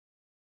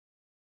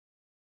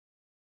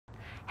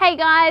Hey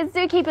guys,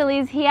 Zookeeper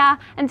Liz here,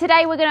 and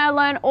today we're going to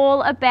learn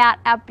all about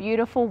our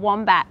beautiful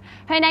wombat.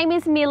 Her name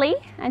is Millie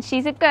and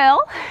she's a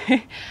girl.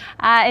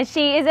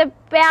 She is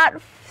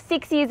about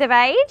 6 years of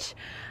age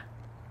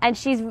and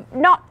she's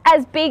not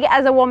as big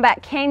as a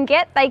wombat can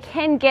get. They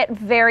can get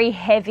very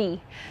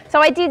heavy. So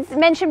I did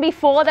mention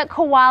before that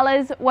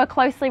koalas were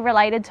closely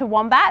related to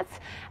wombats,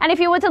 and if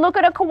you were to look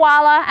at a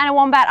koala and a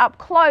wombat up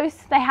close,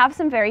 they have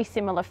some very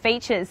similar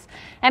features.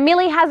 And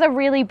Millie has a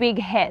really big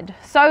head,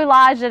 so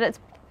large that it's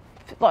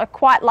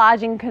quite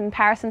large in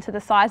comparison to the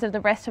size of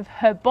the rest of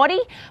her body,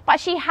 but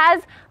she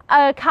has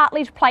a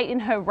cartilage plate in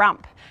her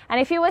rump,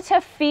 and if you were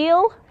to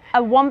feel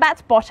a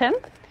wombat's bottom,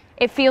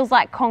 it feels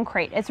like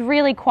concrete. It's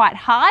really quite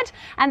hard,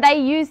 and they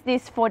use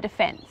this for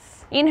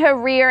defense. In her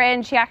rear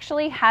end, she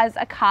actually has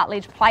a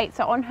cartilage plate,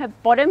 so on her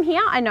bottom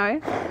here, I know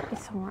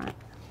it's all right,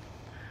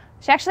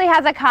 she actually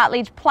has a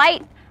cartilage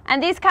plate,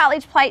 and this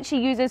cartilage plate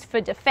she uses for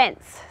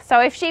defense.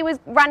 So if she was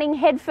running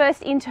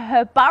headfirst into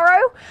her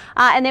burrow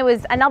and there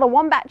was another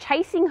wombat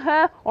chasing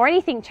her or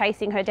anything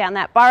chasing her down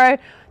that burrow,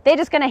 they're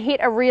just going to hit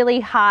a really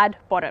hard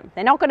bottom.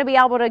 They're not going to be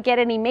able to get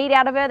any meat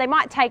out of her. They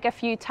might take a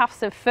few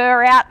tufts of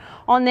fur out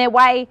on their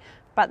way,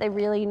 but they're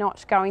really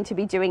not going to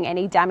be doing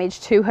any damage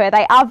to her.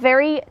 They are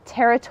very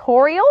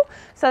territorial,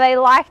 so they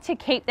like to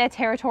keep their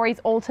territories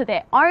all to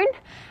their own.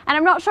 And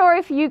I'm not sure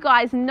if you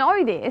guys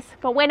know this,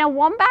 but when a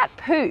wombat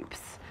poops,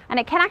 and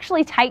it can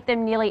actually take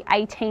them nearly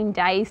 18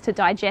 days to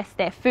digest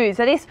their food.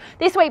 So this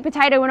sweet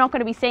potato we're not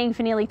going to be seeing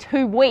for nearly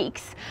 2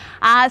 weeks.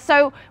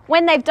 So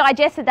when they've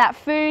digested that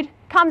food,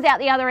 comes out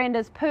the other end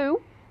as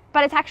poo,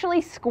 but it's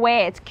actually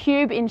square, it's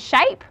cube in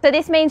shape. So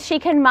this means she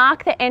can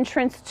mark the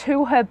entrance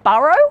to her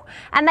burrow,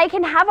 and they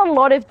can have a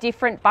lot of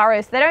different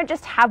burrows. They don't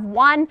just have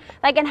one,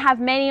 they can have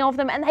many of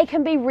them, and they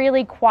can be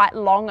really quite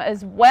long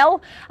as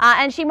well.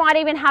 And she might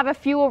even have a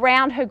few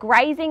around her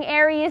grazing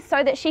areas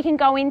so that she can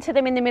go into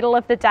them in the middle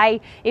of the day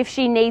if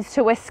she needs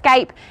to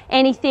escape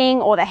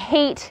anything or the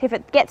heat, if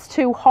it gets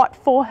too hot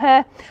for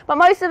her. But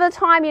most of the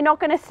time you're not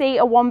going to see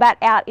a wombat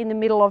out in the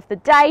middle of the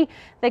day.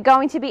 They're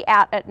going to be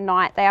out at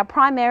night. They are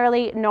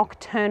primarily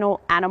nocturnal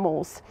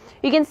animals.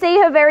 You can see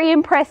her very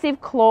impressive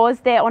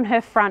claws there on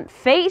her front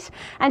feet,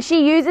 and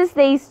she uses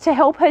these to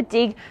help her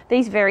dig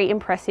these very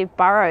impressive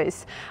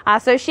burrows.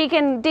 So she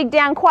can dig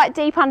down quite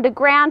deep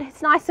underground.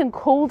 It's nice and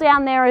cool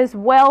down there as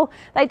well.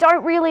 They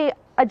don't really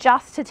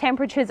adjust to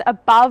temperatures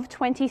above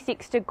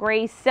 26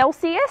 degrees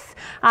Celsius.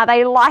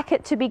 They like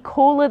it to be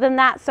cooler than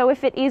that, so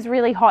if it is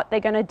really hot, they're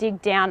going to dig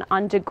down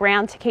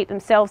underground to keep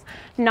themselves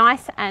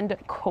nice and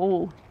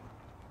cool.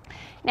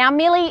 Now,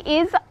 Millie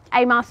is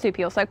a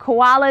marsupial, so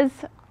koalas,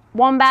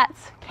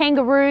 wombats,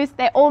 kangaroos,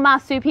 they're all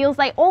marsupials.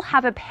 They all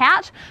have a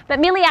pouch, but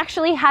Millie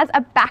actually has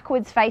a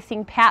backwards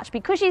facing pouch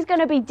because she's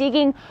going to be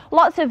digging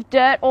lots of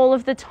dirt all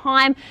of the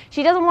time.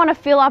 She doesn't want to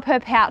fill up her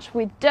pouch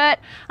with dirt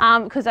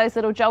because those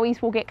little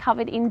joeys will get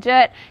covered in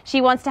dirt.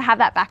 She wants to have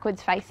that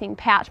backwards facing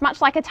pouch,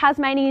 much like a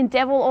Tasmanian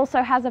devil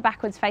also has a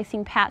backwards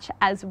facing pouch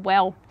as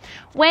well.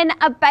 When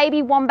a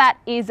baby wombat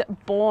is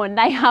born,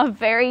 they are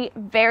very,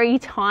 very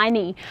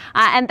tiny,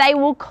 and they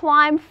will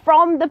climb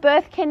from the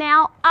birth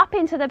canal up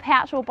into the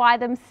pouch all by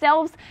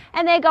themselves,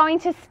 and they're going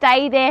to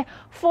stay there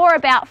for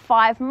about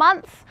 5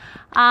 months,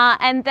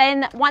 and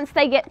then once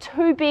they get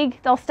too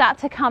big, they'll start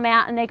to come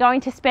out, and they're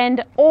going to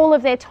spend all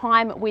of their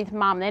time with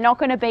mum. They're not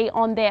going to be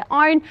on their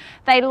own.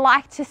 They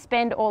like to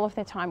spend all of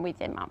their time with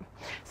their mum.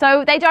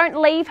 So they don't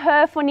leave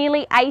her for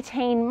nearly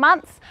 18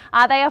 months.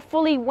 They are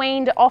fully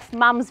weaned off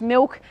mum's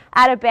milk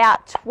at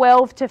about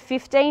 12 to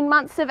 15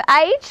 months of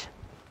age,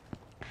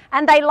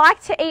 and they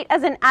like to eat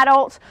as an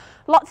adult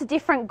lots of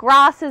different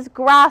grasses,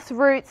 grass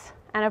roots,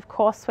 and of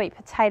course sweet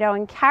potato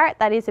and carrot.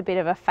 That is a bit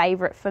of a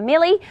favourite for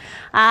Millie.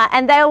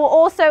 And they will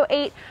also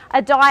eat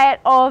a diet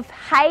of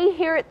hay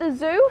here at the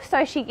zoo.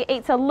 So she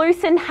eats a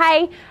loosened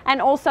hay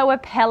and also a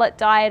pellet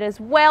diet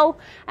as well.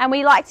 And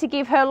we like to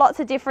give her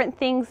lots of different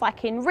things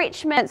like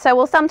enrichment. So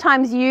we'll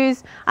sometimes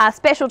use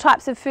special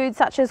types of food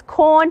such as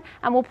corn,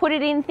 and we'll put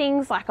it in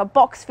things like a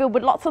box filled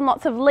with lots and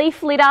lots of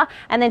leaf litter,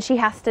 and then she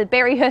has to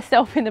bury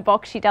herself in the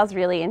box. She does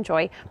really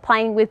enjoy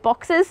playing with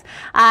boxes,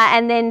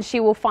 and then she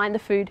will find the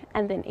food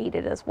and then eat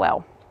it as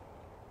well.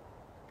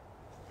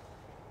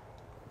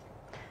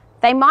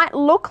 They might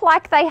look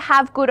like they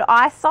have good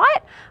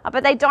eyesight,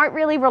 but they don't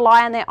really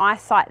rely on their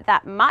eyesight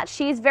that much.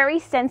 She is very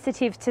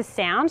sensitive to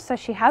sound, so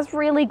she has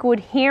really good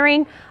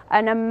hearing,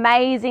 an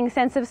amazing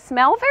sense of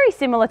smell, very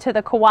similar to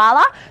the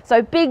koala.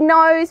 So big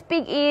nose,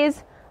 big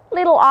ears,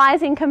 little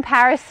eyes in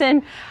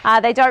comparison.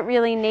 They don't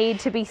really need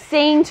to be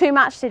seeing too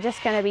much. They're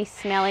just going to be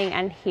smelling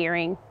and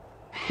hearing.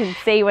 You can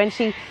see when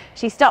she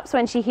stops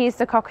when she hears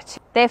the cockatoo.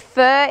 Their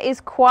fur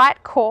is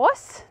quite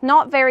coarse,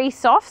 not very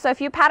soft. So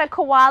if you pat a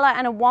koala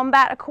and a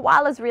wombat, a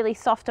koala is really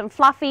soft and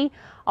fluffy.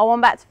 A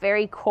wombat's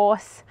very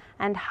coarse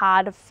and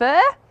hard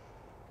fur.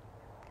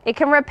 It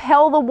can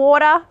repel the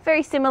water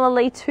very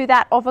similarly to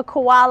that of a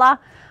koala.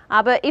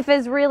 But if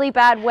there's really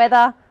bad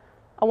weather,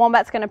 a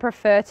wombat's going to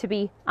prefer to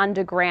be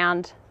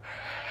underground,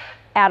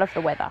 out of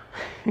the weather.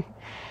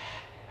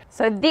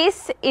 So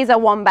this is a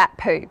wombat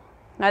poo.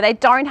 No, they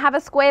don't have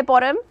a square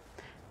bottom.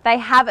 They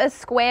have a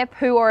square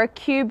poo or a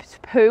cubed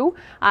poo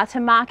to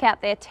mark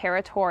out their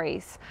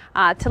territories,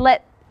 to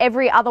let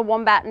every other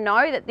wombat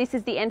know that this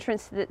is the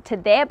entrance to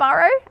their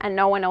burrow and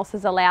no one else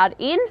is allowed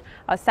in.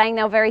 I was saying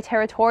they're very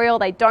territorial.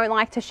 They don't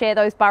like to share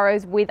those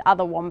burrows with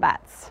other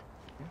wombats.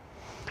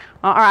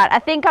 All right, I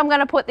think I'm going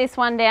to put this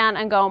one down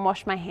and go and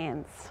wash my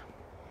hands.